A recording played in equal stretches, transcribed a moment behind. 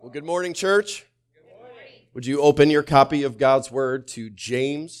Well, good morning, church. Good morning. Would you open your copy of God's Word to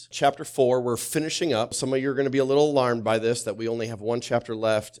James chapter 4? We're finishing up. Some of you are going to be a little alarmed by this, that we only have one chapter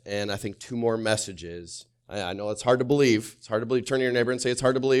left and I think two more messages. I know it's hard to believe. It's hard to believe. Turn to your neighbor and say it's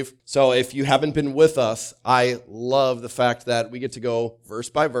hard to believe. So if you haven't been with us, I love the fact that we get to go verse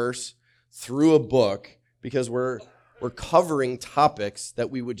by verse through a book because we're covering topics that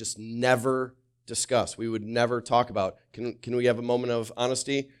we would just never discuss. We would never talk about. Can we have a moment of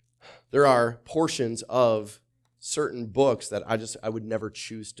honesty? There are portions of certain books that I would never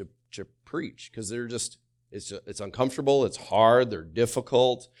choose to preach because they're just it's uncomfortable, it's hard, they're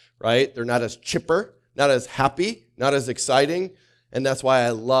difficult, right? They're not as chipper, not as happy, not as exciting, and that's why I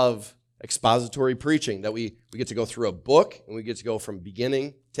love expository preaching, that we get to go through a book and we get to go from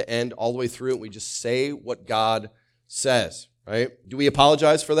beginning to end all the way through it. We just say what God says, right? Do we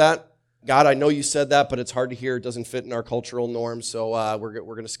apologize for that? God, I know you said that, but it's hard to hear. It doesn't fit in our cultural norms, so we're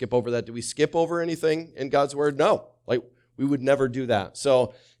going to skip over that. Do we skip over anything in God's Word? No. We would never do that.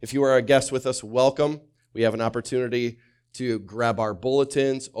 So if you are a guest with us, welcome. We have an opportunity to grab our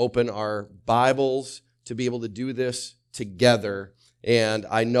bulletins, open our Bibles, to be able to do this together. And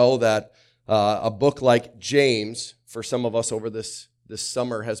I know that a book like James, for some of us over this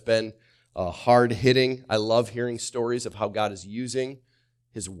summer, has been hard-hitting. I love hearing stories of how God is using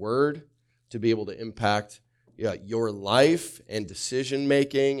His Word to be able to impact your life and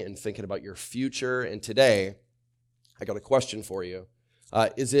decision-making and thinking about your future. And today, I got a question for you.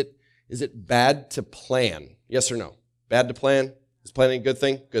 Is it bad to plan? Yes or no? Bad to plan? Is planning a good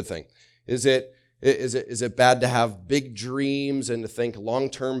thing? Good thing. Is it bad to have big dreams and to think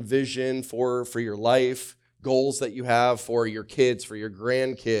long-term vision for your life, goals that you have for your kids, for your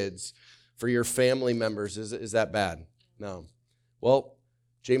grandkids, for your family members? Is that bad? No. Well,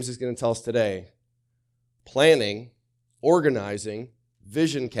 James is going to tell us today, planning, organizing,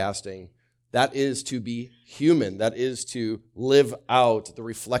 vision casting, that is to be human. That is to live out the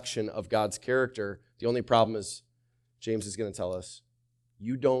reflection of God's character. The only problem is, James is going to tell us,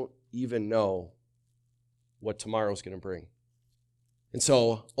 you don't even know what tomorrow is going to bring. And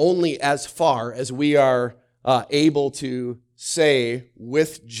so only as far as we are able to say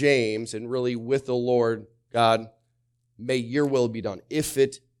with James and really with the Lord, God, may your will be done, if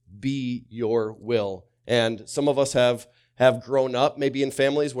it be your will. And some of us have grown up maybe in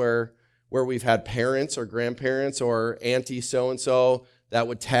families where we've had parents or grandparents or auntie so-and-so that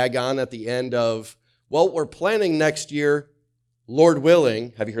would tag on at the end of, well, we're planning next year, Lord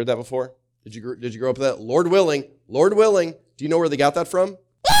willing. Have you heard that before? Did you grow up with that? Lord willing. Do you know where they got that from?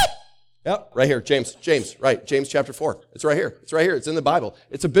 Yep, right here, James, right, James chapter 4. It's right here. It's in the Bible.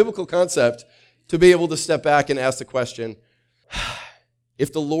 It's a biblical concept to be able to step back and ask the question,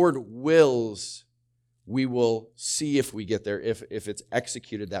 if the Lord wills, we will see if we get there, if it's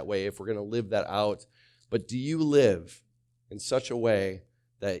executed that way, if we're going to live that out. But do you live in such a way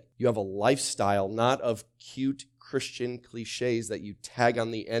that you have a lifestyle, not of cute Christian cliches that you tag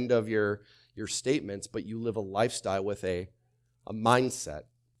on the end of your statements, but you live a lifestyle with a mindset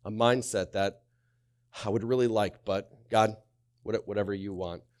that I would really like, but God, whatever you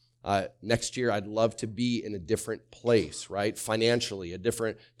want. Next year, I'd love to be in a different place, right? Financially, a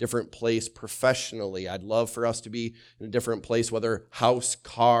different place professionally. I'd love for us to be in a different place, whether house,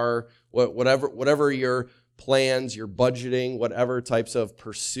 car, whatever your plans, your budgeting, whatever types of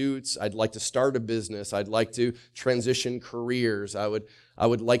pursuits. I'd like to start a business. I'd like to transition careers. I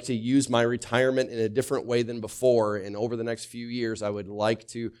would like to use my retirement in a different way than before. And over the next few years, I would like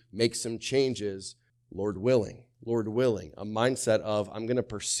to make some changes, Lord willing, a mindset of I'm going to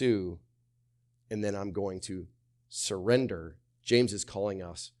pursue and then I'm going to surrender. James is calling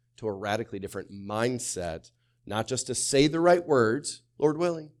us to a radically different mindset, not just to say the right words, Lord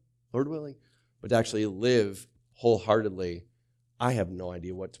willing, but to actually live wholeheartedly. I have no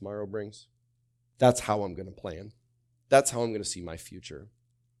idea what tomorrow brings. That's how I'm going to plan. That's how I'm going to see my future.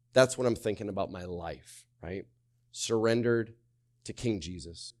 That's what I'm thinking about my life, right? Surrendered to King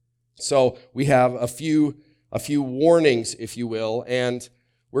Jesus. So we have a few warnings, if you will, and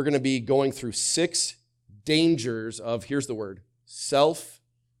we're going to be going through 6 dangers of, here's the word,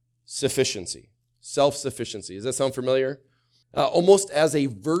 self-sufficiency. Self-sufficiency. Does that sound familiar? Almost as a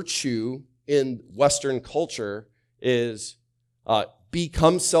virtue in Western culture is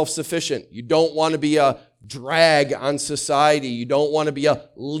become self-sufficient. You don't want to be a drag on society. You don't want to be a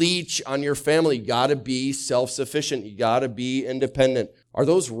leech on your family. You got to be self-sufficient. You got to be independent. Are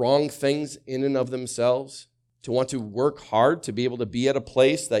those wrong things in and of themselves? To want to work hard to be able to be at a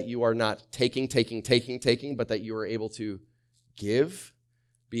place that you are not taking, but that you are able to give,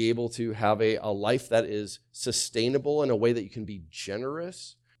 be able to have a life that is sustainable in a way that you can be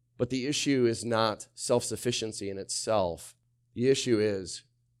generous. But the issue is not self-sufficiency in itself. The issue is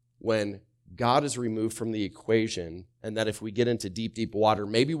when God is removed from the equation, and that if we get into deep, deep water,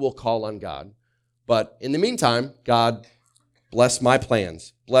 maybe we'll call on God. But in the meantime, God, bless my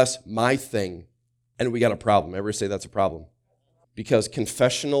plans, bless my thing. And we got a problem. Everybody say that's a problem. Because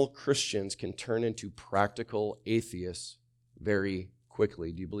confessional Christians can turn into practical atheists very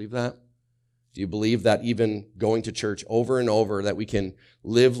quickly. Do you believe that? Do you believe that even going to church over and over, that we can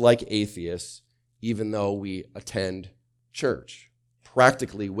live like atheists even though we attend church?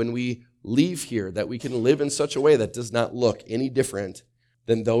 Practically, when we leave here, that we can live in such a way that does not look any different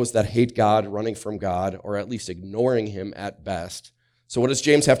than those that hate God, running from God, or at least ignoring him at best. So what does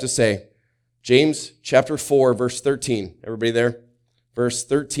James have to say? James chapter 4, verse 13. Everybody there? Verse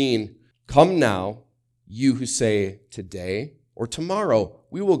 13. Come now, you who say today or tomorrow,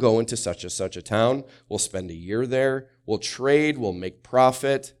 we will go into such a town. We'll spend a year there. We'll trade. We'll make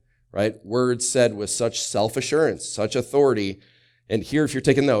profit. Right? Words said with such self-assurance, such authority. And here, if you're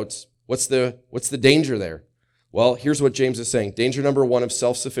taking notes, what's the danger there? Well, here's what James is saying. Danger number one of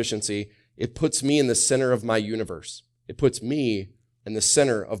self-sufficiency, it puts me in the center of my universe. It puts me in the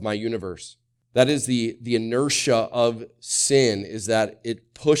center of my universe. That is the inertia of sin, is that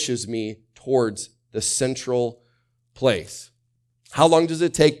it pushes me towards the central place. How long does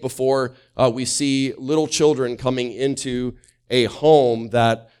it take before we see little children coming into a home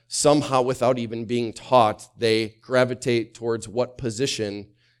that somehow, without even being taught, they gravitate towards what position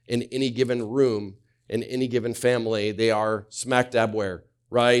in any given room, in any given family? They are smack dab where?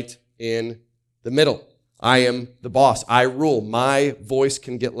 Right in the middle. I am the boss. I rule. My voice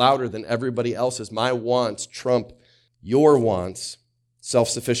can get louder than everybody else's. My wants trump your wants.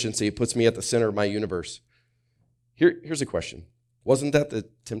 Self-sufficiency puts me at the center of my universe. Here's a question. Wasn't that the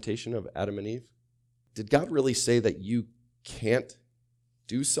temptation of Adam and Eve? Did God really say that you can't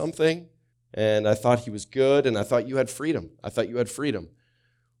do something? And I thought he was good, and I thought you had freedom.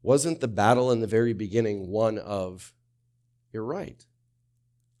 Wasn't the battle in the very beginning one of, you're right,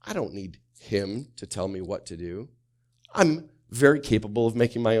 I don't need him to tell me what to do. I'm very capable of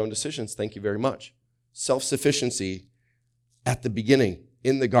making my own decisions. Thank you very much. Self-sufficiency at the beginning,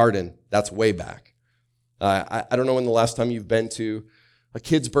 in the garden, that's way back. I don't know when the last time you've been to a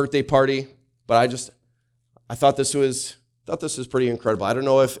kid's birthday party, but I thought this was pretty incredible. I don't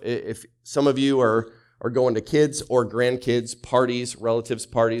know if some of you are going to kids or grandkids parties, relatives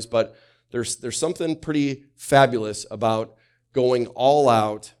parties, but there's something pretty fabulous about going all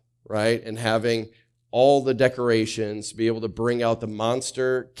out, right, and having all the decorations, be able to bring out the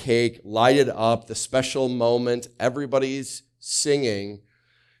monster cake, light it up, the special moment, everybody's singing.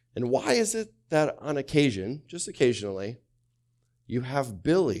 And why is it that on occasion, just occasionally, you have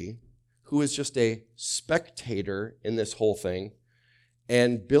Billy, who is just a spectator in this whole thing,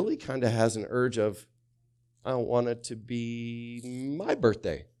 and Billy kind of has an urge of, I want it to be my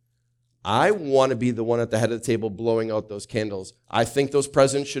birthday. I want to be the one at the head of the table blowing out those candles. I think those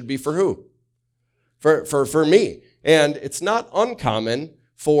presents should be for who? For me. And it's not uncommon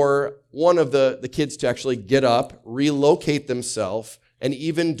for one of the kids to actually get up, relocate themselves, and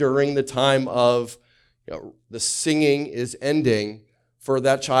even during the time of the singing is ending, for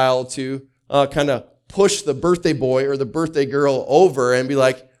that child to kind of push the birthday boy or the birthday girl over and be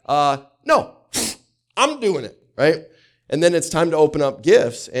like, no, I'm doing it, right? And then it's time to open up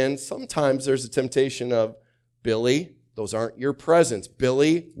gifts. And sometimes there's a temptation of, Billy, those aren't your presents.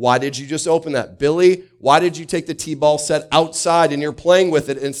 Billy, why did you just open that? Billy, why did you take the T-ball set outside and you're playing with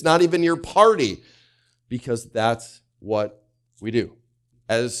it and it's not even your party? Because that's what we do.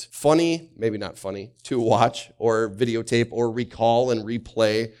 As funny, maybe not funny, to watch or videotape or recall and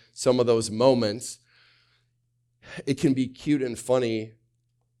replay some of those moments, it can be cute and funny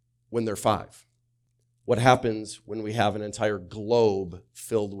when they're 5. What happens when we have an entire globe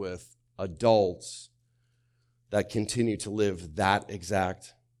filled with adults that continue to live that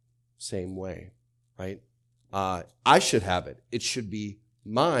exact same way, right? I should have it. It should be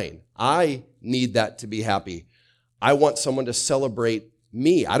mine. I need that to be happy. I want someone to celebrate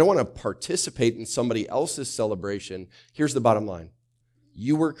me. I don't want to participate in somebody else's celebration. Here's the bottom line.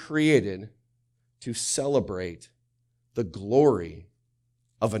 You were created to celebrate the glory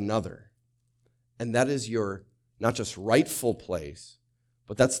of another. And that is your not just rightful place,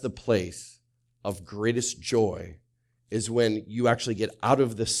 but that's the place of greatest joy, is when you actually get out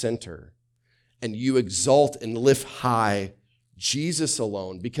of the center and you exalt and lift high Jesus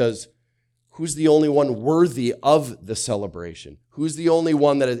alone, because who's the only one worthy of the celebration? Who's the only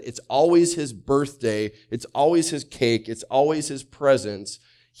one that it's always his birthday, it's always his cake, it's always his presents.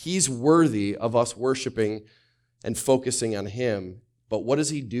 He's worthy of us worshiping and focusing on him But what does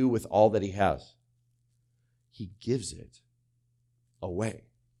he do with all that he has? He gives it away,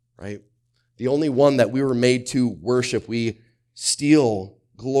 right? The only one that we were made to worship, we steal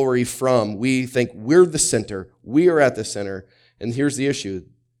glory from. We think we're the center. We are at the center. And here's the issue.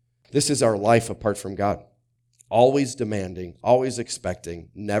 This is our life apart from God. Always demanding, always expecting,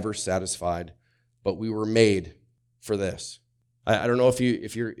 never satisfied. But we were made for this. I don't know if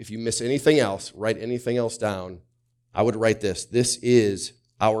you miss anything else, write anything else down. I would write this. This is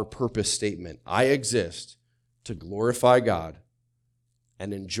our purpose statement. I exist to glorify God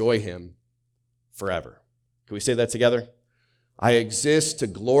and enjoy him forever. Can we say that together? I exist to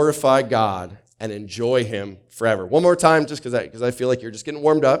glorify God and enjoy him forever. One more time, just because I feel like you're just getting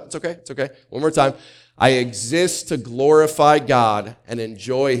warmed up. It's okay. One more time. I exist to glorify God and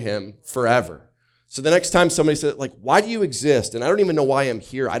enjoy him forever. So the next time somebody says, like, why do you exist? And I don't even know why I'm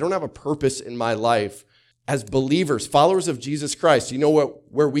here. I don't have a purpose in my life. As believers, followers of Jesus Christ, you know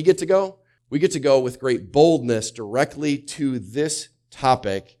where we get to go? We get to go with great boldness directly to this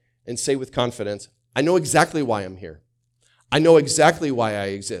topic and say with confidence, I know exactly why I'm here. I know exactly why I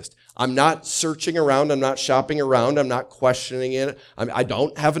exist. I'm not searching around. I'm not shopping around. I'm not questioning it. I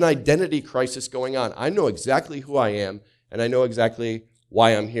don't have an identity crisis going on. I know exactly who I am, and I know exactly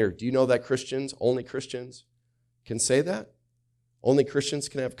why I'm here. Do you know that only Christians can say that? Only Christians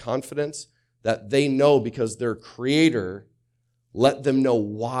can have confidence that they know because their Creator let them know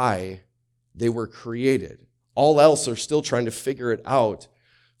why they were created. All else are still trying to figure it out.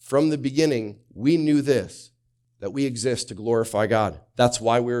 From the beginning, we knew this, that we exist to glorify God. That's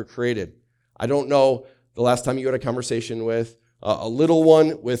why we were created. I don't know the last time you had a conversation with a little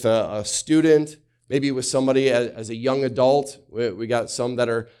one, with a student, maybe with somebody as a young adult. We got some that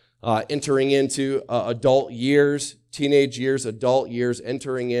are entering into adult years, teenage years, adult years,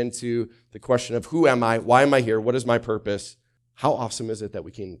 entering into the question of who am I? Why am I here? What is my purpose? How awesome is it that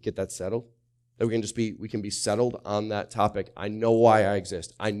we can get that settled? That we can be settled on that topic. I know why I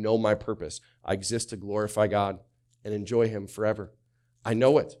exist. I know my purpose. I exist to glorify God and enjoy him forever. I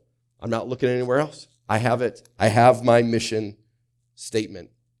know it. I'm not looking anywhere else. I have it. I have my mission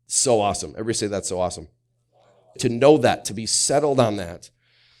statement. So awesome. Everybody say that's so awesome. To know that, to be settled on that.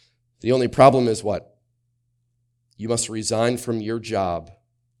 The only problem is what? You must resign from your job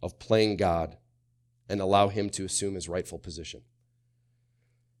of playing God and allow him to assume his rightful position.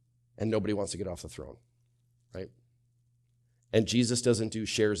 And nobody wants to get off the throne, right? And Jesus doesn't do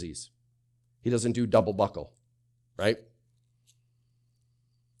sharesies. He doesn't do double buckle, right?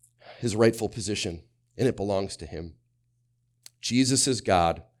 His rightful position, and it belongs to him. Jesus is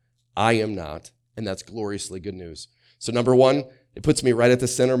God. I am not, and that's gloriously good news. So number one, it puts me right at the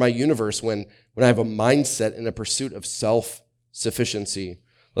center of my universe when I have a mindset in a pursuit of self-sufficiency.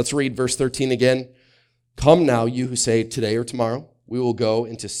 Let's read verse 13 again. Come now, you who say today or tomorrow, we will go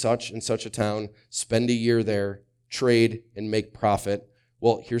into such and such a town, spend a year there, trade, and make profit.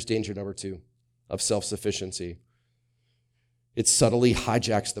 Well, here's danger number two of self-sufficiency. It subtly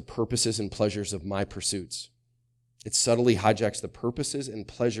hijacks the purposes and pleasures of my pursuits. It subtly hijacks the purposes and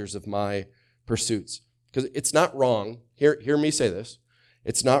pleasures of my pursuits. Because it's not wrong, hear me say this,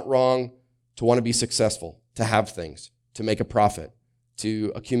 it's not wrong to want to be successful, to have things, to make a profit,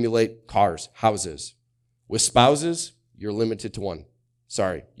 to accumulate cars, houses. With spouses, you're limited to one.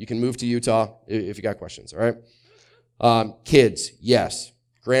 Sorry, you can move to Utah if you got questions, all right? Kids, yes.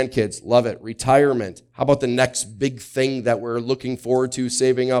 Grandkids, love it. Retirement, how about the next big thing that we're looking forward to,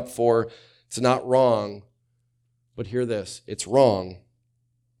 saving up for? It's not wrong, but hear this, it's wrong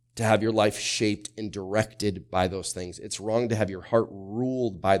to have your life shaped and directed by those things. It's wrong to have your heart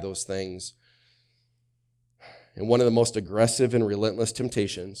ruled by those things. And one of the most aggressive and relentless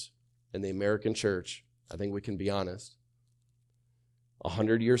temptations in the American church, I think we can be honest,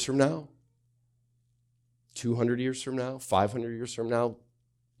 100 years from now, 200 years from now, 500 years from now,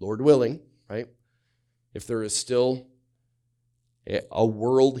 Lord willing, right? If there is still a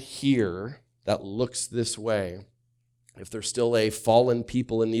world here that looks this way, if there's still a fallen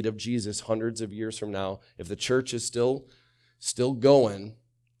people in need of Jesus hundreds of years from now, if the church is still going,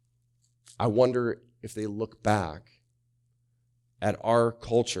 I wonder if they look back at our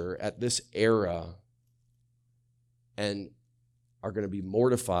culture, at this era, and are going to be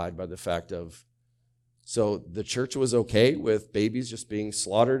mortified by the fact of, so the church was okay with babies just being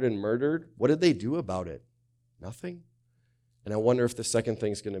slaughtered and murdered. What did they do about it? Nothing. And I wonder if the second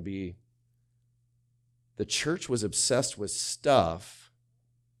thing is going to be, the church was obsessed with stuff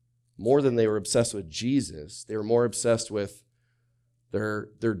more than they were obsessed with Jesus. They were more obsessed with their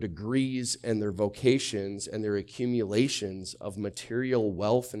degrees and their vocations and their accumulations of material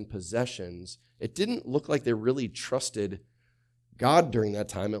wealth and possessions. It didn't look like they really trusted God during that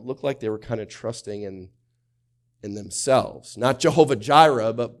time, it looked like they were kind of trusting in themselves. Not Jehovah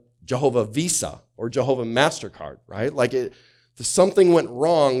Jireh, but Jehovah Visa or Jehovah MasterCard, right? Something went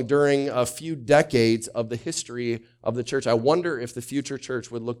wrong during a few decades of the history of the church. I wonder if the future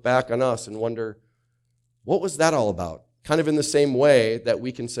church would look back on us and wonder, what was that all about? Kind of in the same way that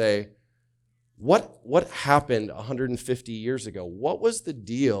we can say, what happened 150 years ago? What was the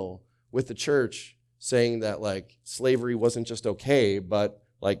deal with the church saying that slavery wasn't just okay, but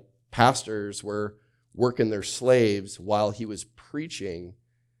pastors were working their slaves while he was preaching?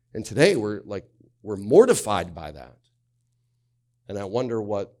 And today we're mortified by that. And I wonder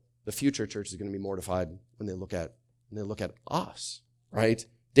what the future church is going to be mortified when they look at us, right?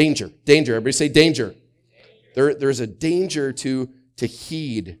 Danger. Everybody say danger. There's a danger to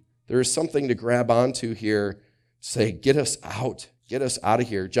heed. There is something to grab onto here. Say, get us out of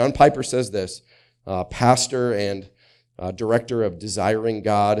here. John Piper says this, pastor and director of Desiring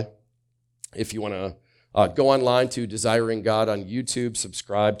God. If you want to go online to Desiring God on YouTube,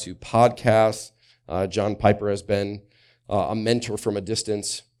 subscribe to podcasts. John Piper has been a mentor from a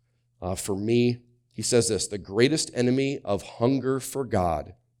distance for me. He says this, the greatest enemy of hunger for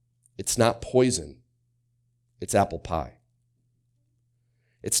God, it's not poison, it's apple pie.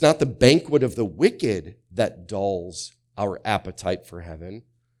 It's not the banquet of the wicked that dulls our appetite for heaven,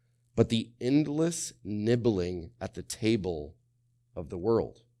 but the endless nibbling at the table of the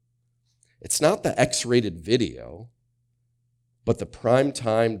world. It's not the X-rated video, but the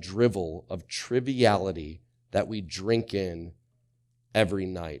primetime drivel of triviality that we drink in every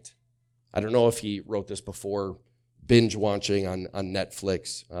night. I don't know if he wrote this before binge watching on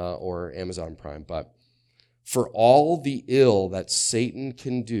Netflix or Amazon Prime, but for all the ill that Satan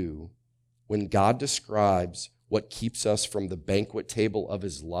can do, when God describes what keeps us from the banquet table of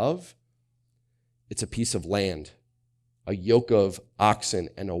his love, it's a piece of land, a yoke of oxen,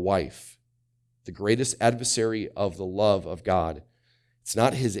 and a wife. The greatest adversary of the love of God, it's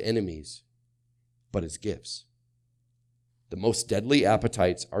not his enemies, but his gifts. The most deadly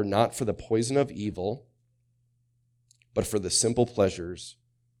appetites are not for the poison of evil, but for the simple pleasures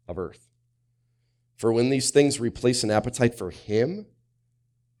of earth. For when these things replace an appetite for him,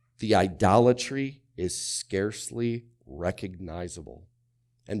 the idolatry is scarcely recognizable.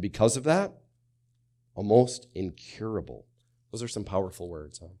 And because of that, almost incurable. Those are some powerful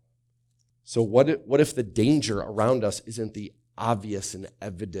words, huh? So what if the danger around us isn't the obvious and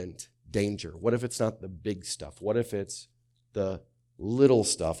evident danger? What if it's not the big stuff? What if it's the little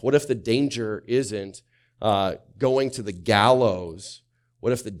stuff? What if the danger isn't going to the gallows?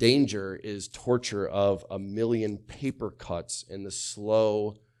 What if the danger is torture of 1 million paper cuts and the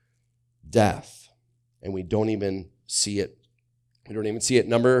slow death, and we don't even see it? We don't even see it.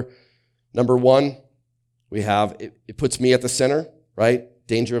 Number one, we have, it puts me at the center, right?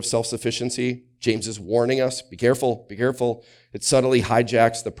 Danger of self-sufficiency. James is warning us, be careful, be careful. It subtly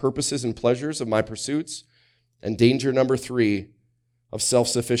hijacks the purposes and pleasures of my pursuits. And danger number 3 of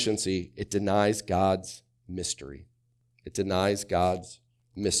self-sufficiency, it denies God's mystery. It denies God's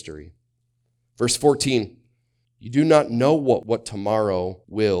mystery. Verse 14, you do not know what tomorrow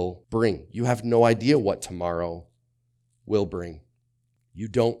will bring. You have no idea what tomorrow will bring. You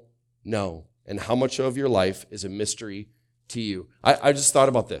don't know. And how much of your life is a mystery to you? I just thought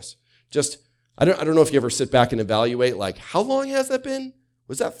about this. I don't know if you ever sit back and evaluate, how long has that been?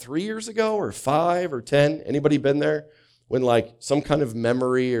 Was that 3 years ago or 5 or 10? Anybody been there? When some kind of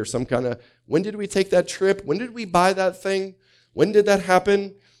memory or when did we take that trip? When did we buy that thing? When did that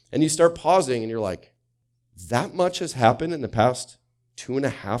happen? And you start pausing and you're like, that much has happened in the past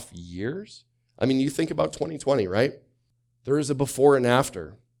 2.5 years? I mean, you think about 2020, right? There is a before and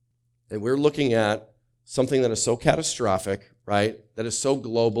after. And we're looking at something that is so catastrophic, right? That is so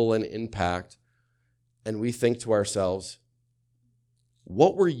global in impact. And we think to ourselves,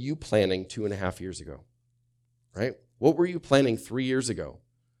 what were you planning 2.5 years ago, right? What were you planning 3 years ago?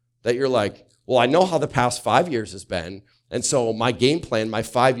 That you're like, well, I know how the past 5 years has been. And so my game plan, my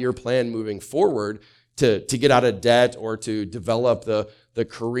 5-year plan moving forward to get out of debt or to develop the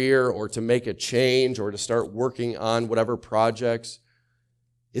career or to make a change or to start working on whatever projects.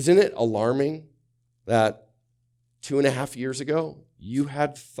 Isn't it alarming that 2.5 years ago, you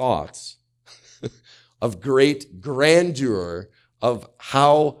had thoughts of great grandeur of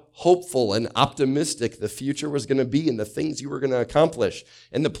how hopeful and optimistic the future was going to be and the things you were going to accomplish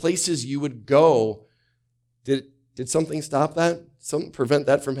and the places you would go? Did something stop that? Something prevent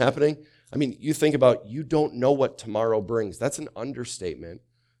that from happening? I mean, you think about, you don't know what tomorrow brings. That's an understatement.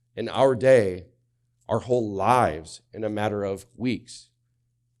 In our day, our whole lives in a matter of weeks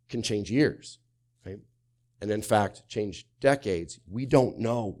can change years, right? and in fact change decades. We don't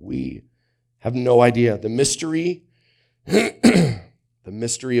know. We have no idea. The mystery, the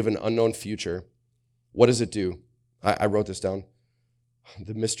mystery of an unknown future. What does it do? I wrote this down.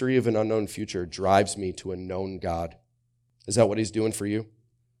 The mystery of an unknown future drives me to a known God. Is that what he's doing for you?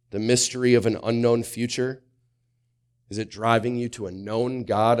 The mystery of an unknown future? Is it driving you to a known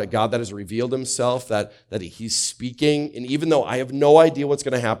God, a God that has revealed himself, that he's speaking? And even though I have no idea what's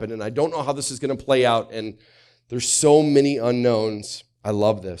going to happen, and I don't know how this is going to play out, and there's so many unknowns, I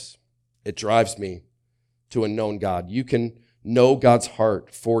love this. It drives me to a known God. You can know God's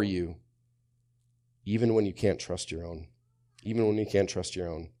heart for you, even when you can't trust your own. Even when you can't trust your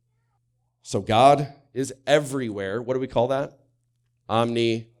own. So God is everywhere. What do we call that?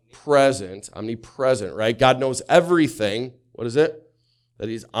 Omnipresent, right? God knows everything. What is it? That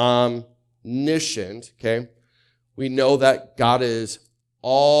he's omniscient, okay? We know that God is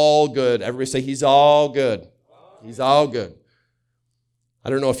all good. Everybody say he's all good. He's all good.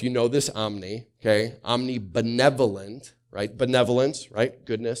 I don't know if you know this omni, okay? Omnibenevolent, right? Benevolence, right?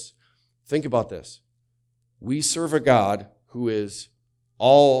 Goodness. Think about this. We serve a God who is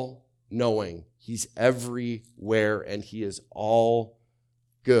all-knowing. He's everywhere, and he is all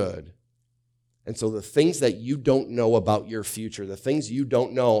good. And so the things that you don't know about your future, the things you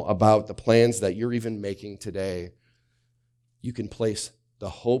don't know about the plans that you're even making today, you can place the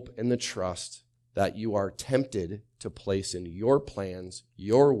hope and the trust that you are tempted to place in your plans,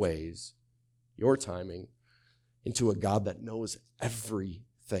 your ways, your timing, into a God that knows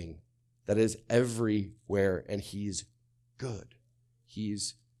everything, that is everywhere, and he's good.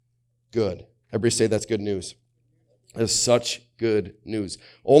 He's good. Everybody say that's good news. That's such good news.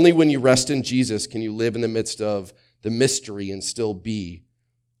 Only when you rest in Jesus can you live in the midst of the mystery and still be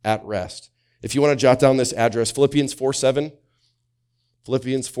at rest. If you want to jot down this address, Philippians 4:7.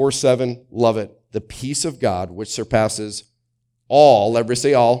 Philippians 4:7, love it. The peace of God, which surpasses all, everybody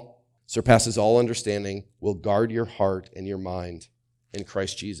say all, surpasses all understanding, will guard your heart and your mind in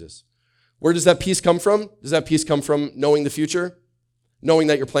Christ Jesus. Where does that peace come from? Does that peace come from knowing the future? Knowing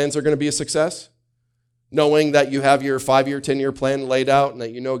that your plans are going to be a success? Knowing that you have your 5-year, 10-year plan laid out and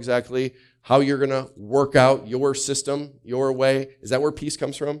that you know exactly how you're going to work out your system, your way? Is that where peace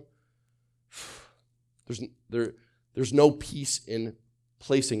comes from? There's no peace in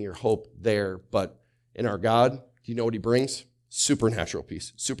placing your hope there, but in our God, do you know what he brings? Supernatural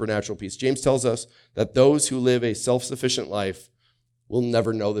peace, supernatural peace. James tells us that those who live a self-sufficient life will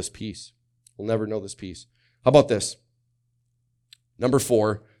never know this peace. Will never know this peace. How about this? Number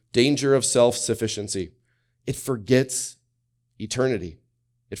 4, danger of self-sufficiency. It forgets eternity.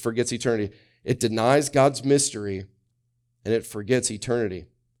 It forgets eternity. It denies God's mystery, and it forgets eternity.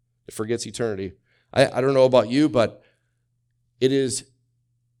 It forgets eternity. I don't know about you, but it has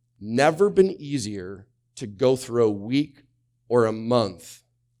never been easier to go through a week or a month,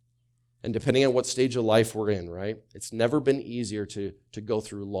 and depending on what stage of life we're in, right? It's never been easier to go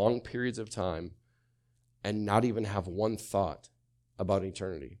through long periods of time and not even have one thought about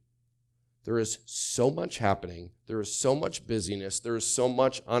eternity. There is so much happening. There is so much busyness. There is so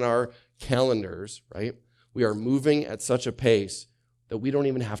much on our calendars, right? We are moving at such a pace that we don't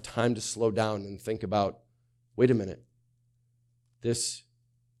even have time to slow down and think about, wait a minute, this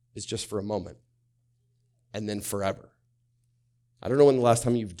is just for a moment and then forever. I don't know when the last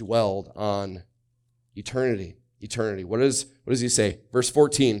time you've dwelled on eternity. Eternity. What does he say? Verse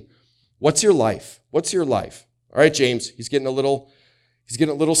 14. What's your life? What's your life? All right, James. He's getting a little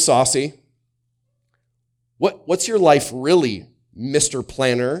saucy. What's your life really, Mr.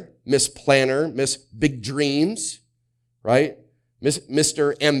 Planner, Miss Planner, Miss Big Dreams, right?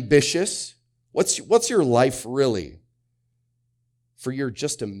 Mr. Ambitious. What's your life really? For you're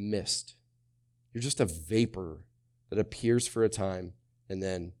just a mist. You're just a vapor that appears for a time and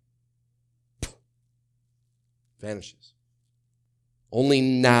then vanishes. Only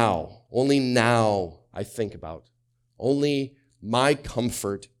now I think about. Only my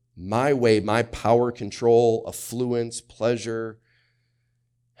comfort, my way, my power, control, affluence, pleasure.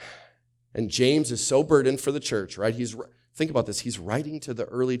 And James is so burdened for the church, right? Think about this. He's writing to the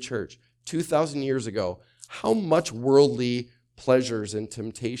early church 2,000 years ago. How much worldly pleasures and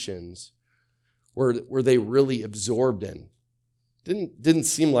temptations were they really absorbed in? Didn't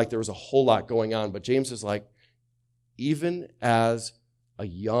seem like there was a whole lot going on, but James is like, even as a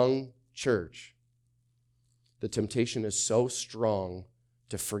young church, the temptation is so strong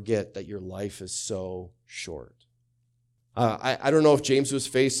to forget that your life is so short. I don't know if James was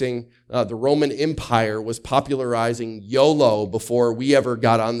facing, the Roman Empire was popularizing YOLO before we ever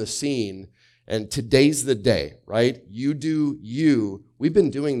got on the scene. And today's the day, right? You do you. We've been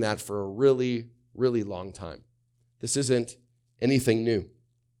doing that for a really really long time. This isn't anything new.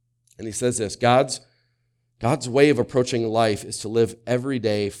 And he says this, God's way of approaching life is to live every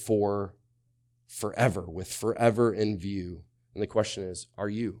day for forever, with forever in view. And the question is, are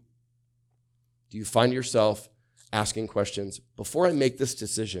you? Do you find yourself asking questions, before I make this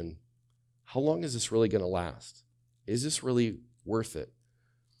decision, how long is this really going to last? Is this really worth it?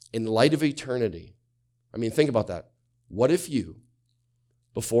 In light of eternity, I mean, think about that. What if you,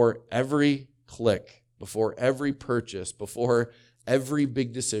 before every click, before every purchase, before every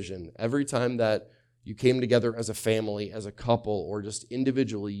big decision, every time that you came together as a family, as a couple, or just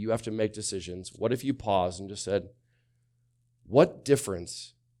individually, you have to make decisions, what if you paused and just said, what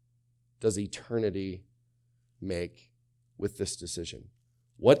difference does eternity make with this decision?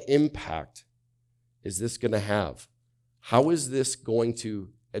 What impact is this going to have? How is this going to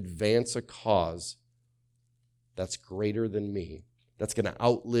advance a cause that's greater than me, that's going to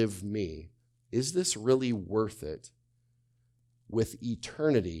outlive me? Is this really worth it with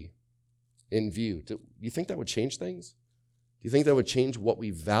eternity in view? Do you think that would change things? Do you think that would change what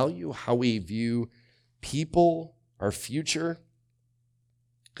we value, how we view people, our future?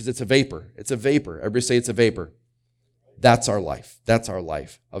 Because it's a vapor. It's a vapor. Everybody say it's a vapor. That's our life. That's our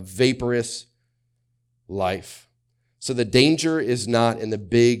life. A vaporous life. So the danger is not in the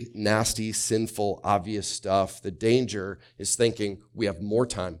big, nasty, sinful, obvious stuff. The danger is thinking, we have more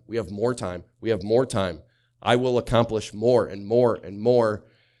time. We have more time. We have more time. I will accomplish more and more and more.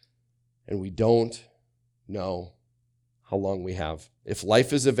 And we don't know how long we have. If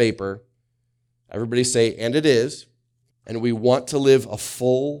life is a vapor, everybody say, and it is, and we want to live a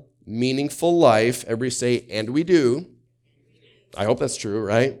full, meaningful life, everybody say, and we do. I hope that's true,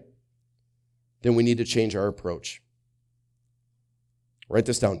 right? Then we need to change our approach. Write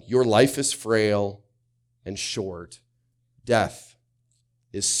this down. Your life is frail and short. Death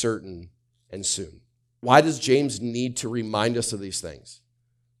is certain and soon. Why does James need to remind us of these things?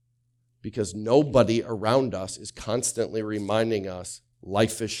 Because nobody around us is constantly reminding us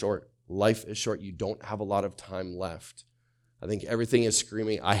life is short. Life is short. You don't have a lot of time left. I think everything is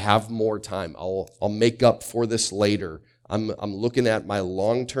screaming, I have more time. I'll make up for this later. I'm looking at my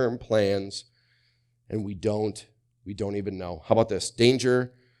long-term plans, and we don't even know. How about this?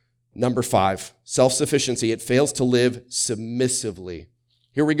 Danger number 5, self-sufficiency. It fails to live submissively.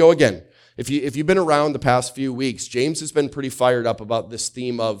 Here we go again. If you've been around the past few weeks, James has been pretty fired up about this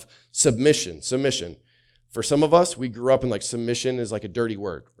theme of submission. For some of us, we grew up in like submission is like a dirty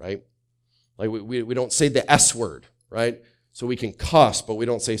word, right? Like we don't say the S word, right? So we can cuss, but we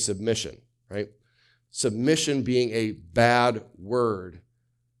don't say submission, right? Submission being a bad word.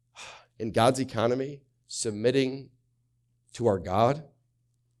 In God's economy, submitting to our God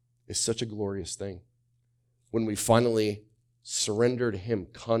is such a glorious thing. When we finally surrender to him,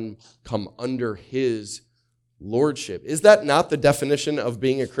 come under his lordship. Is that not the definition of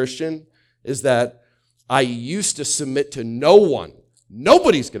being a Christian? Is that I used to submit to no one.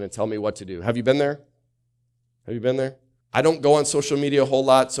 Nobody's going to tell me what to do. Have you been there? Have you been there? I don't go on social media a whole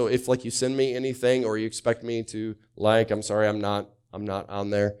lot, so if like you send me anything or you expect me to I'm sorry, I'm not on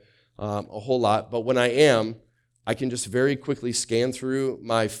there a whole lot. But when I am, I can just very quickly scan through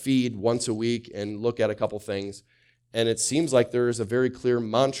my feed once a week and look at a couple things. And it seems like there is a very clear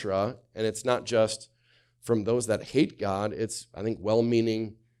mantra, and it's not just from those that hate God. It's, I think,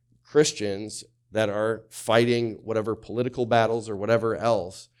 well-meaning Christians that are fighting whatever political battles or whatever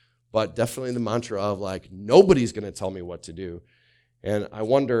else, but definitely the mantra of like, nobody's going to tell me what to do. And I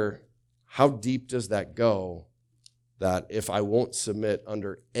wonder, how deep does that go? That if I won't submit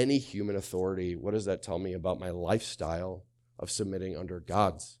under any human authority, what does that tell me about my lifestyle of submitting under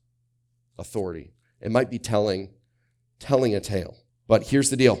God's authority? It might be telling a tale. But here's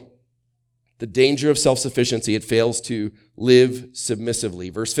the deal. The danger of self-sufficiency, it fails to live submissively.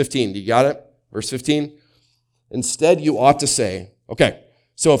 Verse 15, you got it? Verse 15. Instead, you ought to say, okay,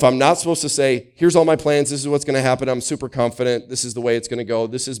 so if I'm not supposed to say, here's all my plans, this is what's going to happen, I'm super confident, this is the way it's going to go,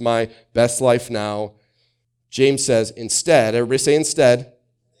 this is my best life now, James says, instead, everybody say instead.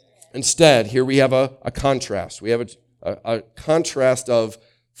 Instead, here we have a contrast. We have a contrast of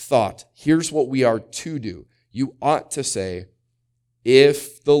thought. Here's what we are to do. You ought to say,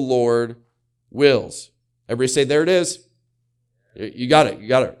 if the Lord wills. Everybody say, there it is. You got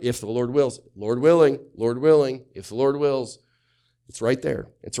it. If the Lord wills. Lord willing, if the Lord wills. It's right there.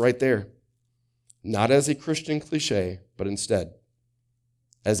 It's right there. Not as a Christian cliche, but instead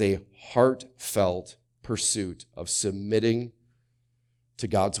as a heartfelt pursuit of submitting to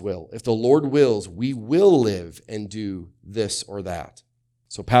God's will. If the Lord wills, we will live and do this or that.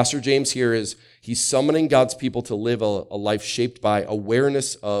 So Pastor James here he's summoning God's people to live a life shaped by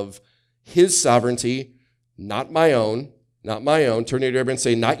awareness of his sovereignty, not my own, not my own. Turn to your neighbor and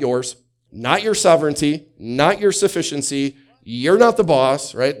say, not yours, not your sovereignty, not your sufficiency. You're not the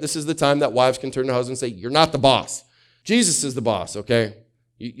boss, right? This is the time that wives can turn to husbands and say, you're not the boss. Jesus is the boss, okay?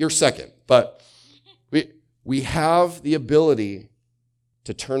 You're second. But we have the ability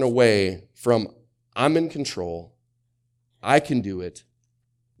to turn away from, I'm in control, I can do it.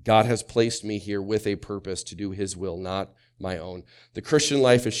 God has placed me here with a purpose to do his will, not my own. The Christian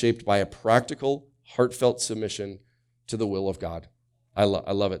life is shaped by a practical, heartfelt submission to the will of God. I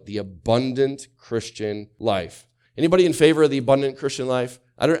love it. The abundant Christian life. Anybody in favor of the abundant Christian life?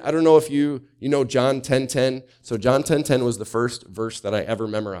 I don't know if you know John 10:10. So John 10:10 was the first verse that I ever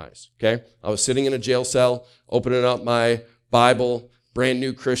memorized, okay? I was sitting in a jail cell, opening up my Bible, brand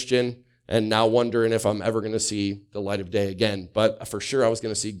new Christian, and now wondering if I'm ever going to see the light of day again. But for sure, I was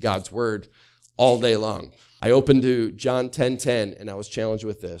going to see God's word all day long. I opened to John 10:10, and I was challenged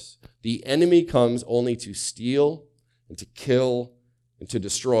with this. The enemy comes only to steal and to kill and to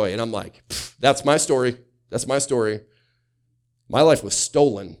destroy. And I'm like, that's my story. That's my story. My life was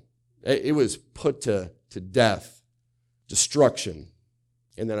stolen. It was put to death, destruction.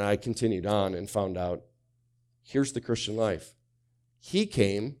 And then I continued on and found out, here's the Christian life. He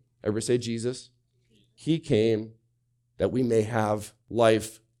came, everybody say Jesus. He came that we may have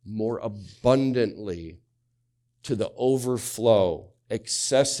life more abundantly, to the overflow,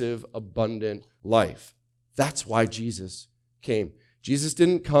 excessive, abundant life. That's why Jesus came. Jesus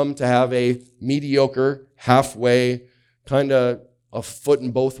didn't come to have a mediocre, halfway, kind of a foot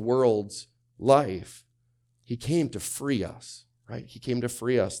in both worlds life. He came to free us, right? He came to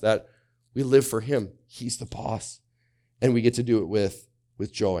free us, that we live for him. He's the boss. And we get to do it with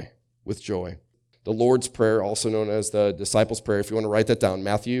joy, with joy. The Lord's Prayer, also known as the Disciples' Prayer, if you want to write that down,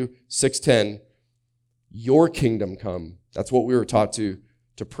 Matthew 6:10, your kingdom come. That's what we were taught to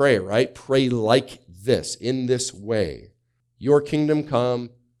pray, right? Pray like this, in this way. Your kingdom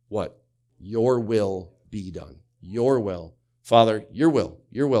come, what? Your will be done. Your will. Father, your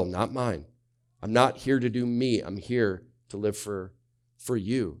will, not mine. I'm not here to do me. I'm here to live for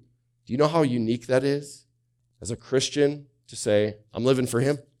you. Do you know how unique that is? As a Christian, to say, I'm living for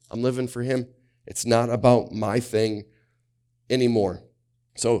him. I'm living for him. It's not about my thing anymore.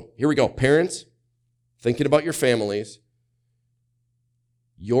 So here we go. Parents, thinking about your families,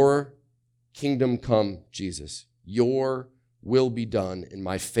 your kingdom come, Jesus. Your will be done in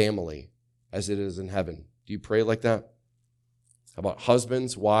my family as it is in heaven. Do you pray like that? How about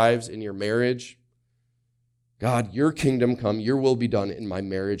husbands, wives, in your marriage? God, your kingdom come, your will be done in my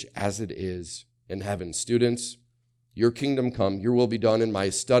marriage as it is in heaven. Students, your kingdom come, your will be done in my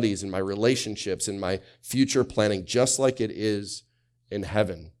studies, in my relationships, in my future planning, just like it is in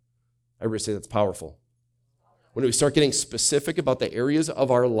heaven. Everybody say that's powerful. When we start getting specific about the areas of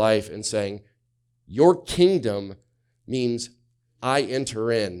our life and saying, your kingdom means I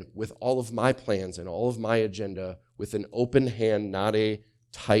enter in with all of my plans and all of my agenda with an open hand, not a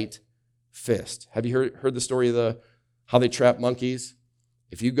tight fist. Have you heard the story of how they trap monkeys?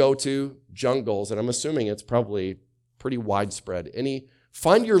 If you go to jungles, and I'm assuming it's probably pretty widespread,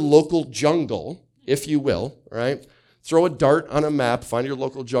 find your local jungle, if you will, right? Throw a dart on a map, find your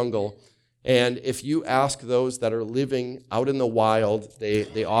local jungle, and if you ask those that are living out in the wild,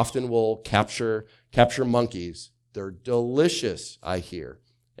 they often will capture monkeys. They're delicious, I hear.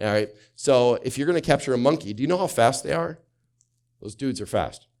 All right. So if you're going to capture a monkey, do you know how fast they are? Those dudes are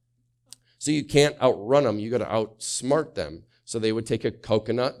fast. So you can't outrun them. You got to outsmart them. So they would take a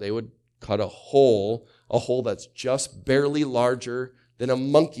coconut. They would cut a hole that's just barely larger than a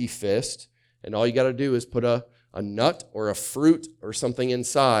monkey fist. And all you got to do is put a nut or a fruit or something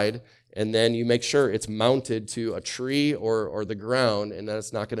inside, and then you make sure it's mounted to a tree or the ground, and that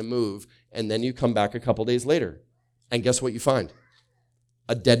it's not going to move. And then you come back a couple days later. And guess what you find?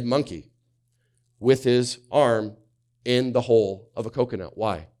 A dead monkey with his arm in the hole of a coconut.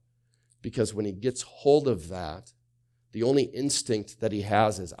 Why? Because when he gets hold of that, the only instinct that he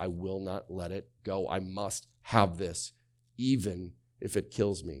has is, I will not let it go. I must have this, even if it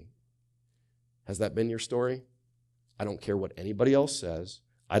kills me. Has that been your story? I don't care what anybody else says.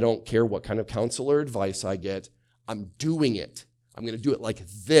 I don't care what kind of counsel or advice I get. I'm doing it. I'm going to do it like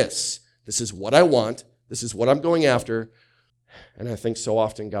this. This is what I want. This is what I'm going after. And I think so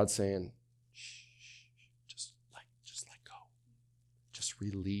often God's saying, shh, just let go. Just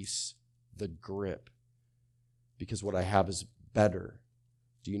release the grip. Because what I have is better.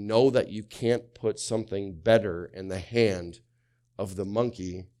 Do you know that you can't put something better in the hand of the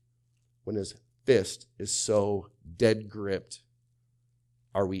monkey when his fist is so dead gripped?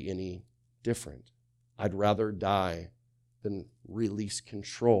 Are we any different? I'd rather die then release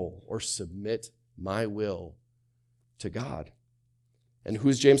control or submit my will to God. And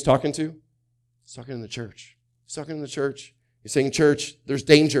who's James talking to? He's talking to the church. He's talking to the church. He's saying, church, there's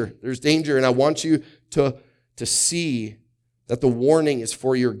danger. There's danger, and I want you to see that the warning is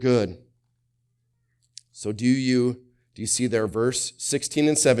for your good. So do you see there, verse 16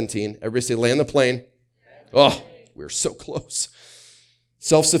 and 17? Everybody say, land the plane. Oh, we're so close.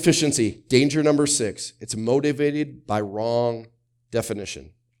 Self-sufficiency, danger number 6. It's motivated by wrong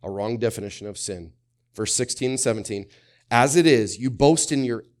definition, a wrong definition of sin. Verse 16 and 17. As it is, you boast in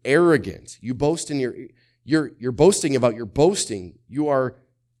your arrogance. You boast in you're boasting about your boasting. You are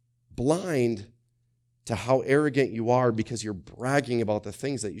blind to how arrogant you are because you're bragging about the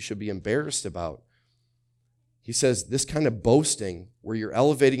things that you should be embarrassed about. He says this kind of boasting where you're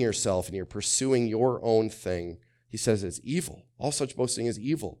elevating yourself and you're pursuing your own thing, he says it's evil. All such boasting is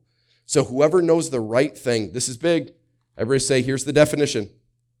evil. So whoever knows the right thing, this is big. Everybody say, here's the definition.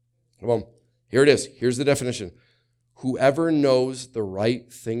 Come on. Here it is. Here's the definition. Whoever knows the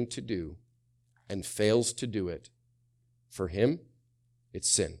right thing to do and fails to do it, for him, it's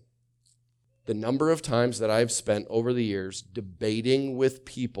sin. The number of times that I've spent over the years debating with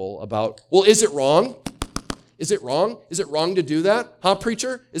people about, well, is it wrong? Is it wrong? Is it wrong to do that? Huh,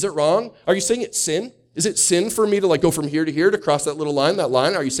 preacher? Is it wrong? Are you saying it's sin? Is it sin for me to go from here to here to cross that little line, that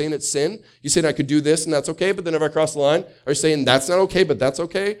line? Are you saying it's sin? You saying I could do this and that's okay, but then if I cross the line, are you saying that's not okay, but that's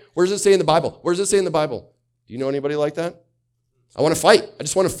okay? Where does it say in the Bible? Where does it say in the Bible? Do you know anybody like that? I want to fight. I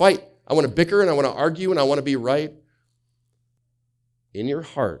just want to fight. I want to bicker and I want to argue and I want to be right. In your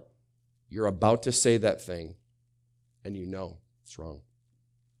heart, you're about to say that thing and you know it's wrong.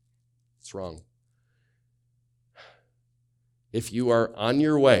 It's wrong. If you are on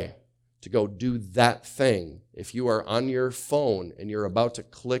your way to go do that thing, if you are on your phone and you're about to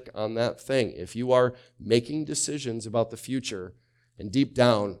click on that thing, if you are making decisions about the future, and deep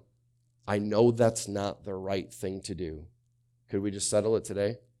down, I know that's not the right thing to do. Could we just settle it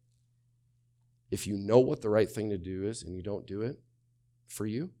today? If you know what the right thing to do is and you don't do it, for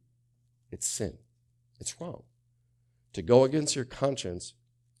you, it's sin. It's wrong. To go against your conscience,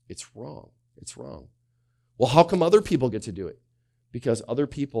 it's wrong. It's wrong. Well, how come other people get to do it? Because other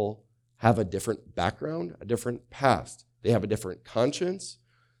people have a different background, a different past. They have a different conscience.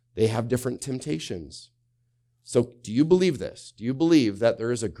 They have different temptations. So do you believe this? Do you believe that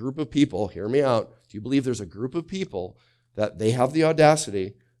there is a group of people, hear me out, do you believe there's a group of people that they have the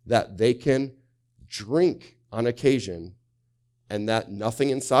audacity that they can drink on occasion and that nothing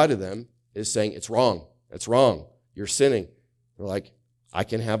inside of them is saying, it's wrong, you're sinning? They're like, I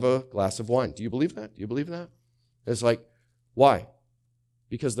can have a glass of wine. Do you believe that? Do you believe that? It's like, why?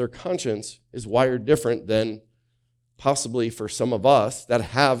 Because their conscience is wired different than possibly for some of us that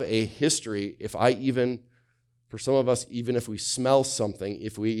have a history. For some of us, even if we smell something,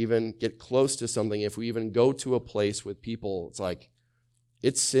 if we even get close to something, if we even go to a place with people, it's like,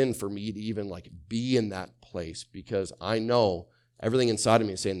 it's sin for me to even be in that place because I know everything inside of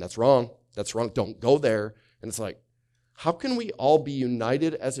me is saying, that's wrong, don't go there. And it's like, how can we all be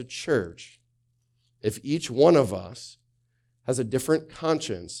united as a church if each one of us has a different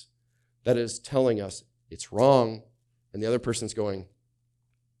conscience that is telling us it's wrong, and the other person's going,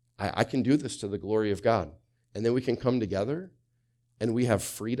 I can do this to the glory of God. And then we can come together and we have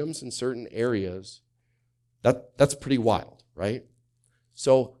freedoms in certain areas. That's pretty wild, right?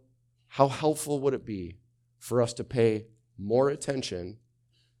 So how helpful would it be for us to pay more attention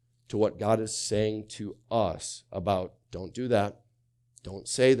to what God is saying to us about don't do that, don't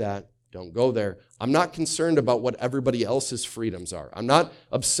say that, don't go there. I'm not concerned about what everybody else's freedoms are. I'm not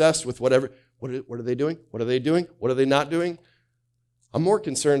obsessed with what are they doing? What are they doing? What are they not doing? I'm more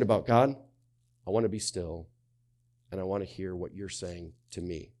concerned about God. I want to be still, and I want to hear what you're saying to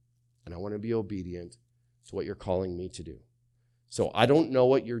me, and I want to be obedient to what you're calling me to do. So I don't know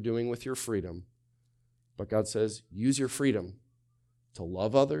what you're doing with your freedom, but God says use your freedom to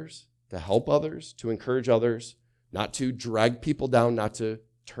love others, to help others, to encourage others, not to drag people down, not to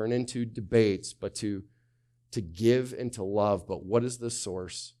turn into debates, but to give and to love. But what is the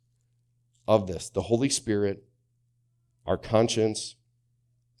source of this? The Holy Spirit, our conscience,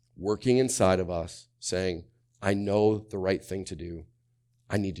 working inside of us, saying, I know the right thing to do.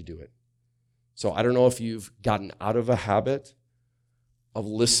 I need to do it. So I don't know if you've gotten out of a habit of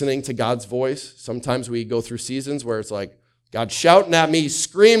listening to God's voice. Sometimes we go through seasons where it's like, God's shouting at me,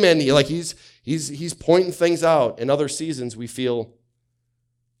 screaming, he's pointing things out. In other seasons, we feel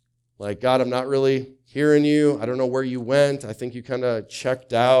like, God, I'm not really hearing you. I don't know where you went. I think you kind of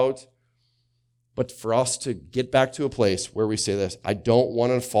checked out. But for us to get back to a place where we say this, I don't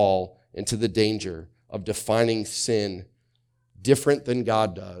want to fall into the danger of defining sin different than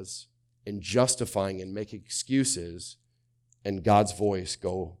God does and justifying and making excuses, and God's voice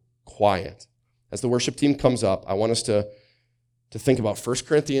go quiet. As the worship team comes up, I want us to think about 1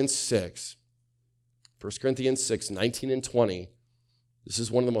 Corinthians 6. 1 Corinthians 6, 19 and 20. This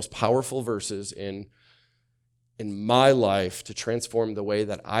is one of the most powerful verses in my life to transform the way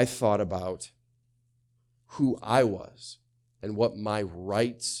that I thought about who I was and what my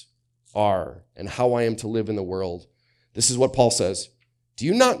rights are and how I am to live in the world. This is what Paul says. Do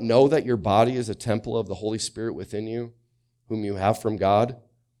you not know that your body is a temple of the Holy Spirit within you, whom you have from God?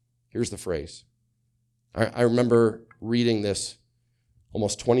 Here's the phrase. I remember reading this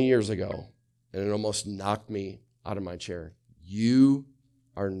almost 20 years ago, and it almost knocked me out of my chair. You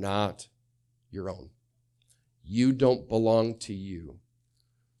are not your own. You don't belong to you.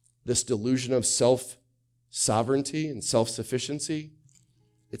 This delusion of self-sovereignty and self-sufficiency,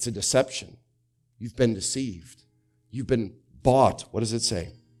 it's a deception. You've been deceived. You've been bought. What does it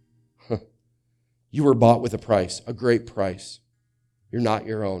say? You were bought with a price, a great price. You're not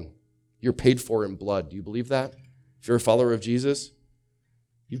your own. You're paid for in blood. Do you believe that? If you're a follower of Jesus,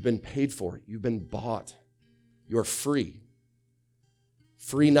 you've been paid for. You've been bought. You're free.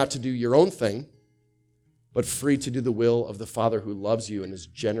 Free not to do your own thing, but free to do the will of the Father who loves you and is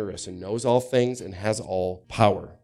generous and knows all things and has all power.